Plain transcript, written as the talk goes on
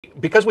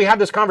Because we had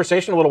this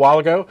conversation a little while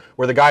ago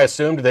where the guy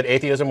assumed that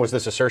atheism was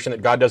this assertion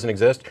that God doesn't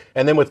exist,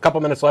 and then with a couple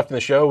minutes left in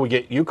the show, we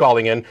get you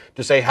calling in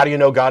to say, how do you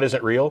know God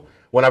isn't real?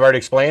 When I've already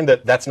explained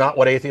that that's not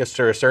what atheists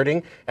are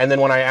asserting. And then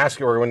when I ask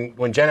you, or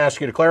when Jen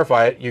asks you to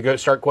clarify it, you go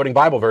start quoting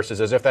Bible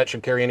verses as if that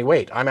should carry any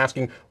weight. I'm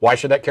asking, why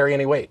should that carry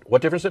any weight?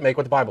 What difference does it make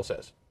what the Bible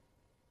says?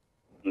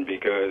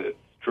 Because it's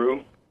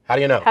true. How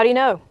do you know? How do you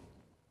know?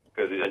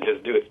 Because I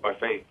just do it. It's by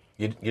faith.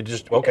 You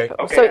just, okay.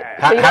 So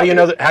How do you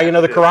know that? How do you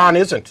know the Quran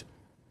isn't?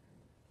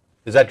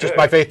 Is that just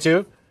by faith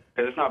too?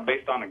 Because it's not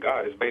based on a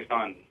God. It's based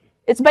on...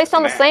 It's based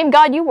on the same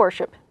God you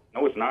worship.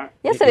 No, it's not.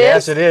 Yes, it is.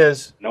 Yes, it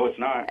is. No, it's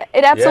not.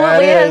 It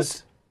absolutely Yeah, it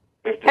is.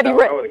 If Have you that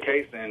read? were the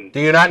case, then... Do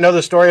you not know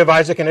the story of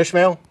Isaac and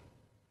Ishmael?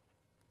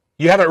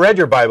 You haven't read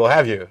your Bible,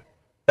 have you?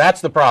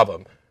 That's the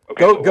problem.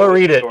 Okay, Go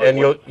read it, and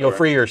story? you'll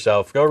free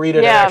yourself. Go read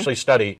it Yeah. and actually study.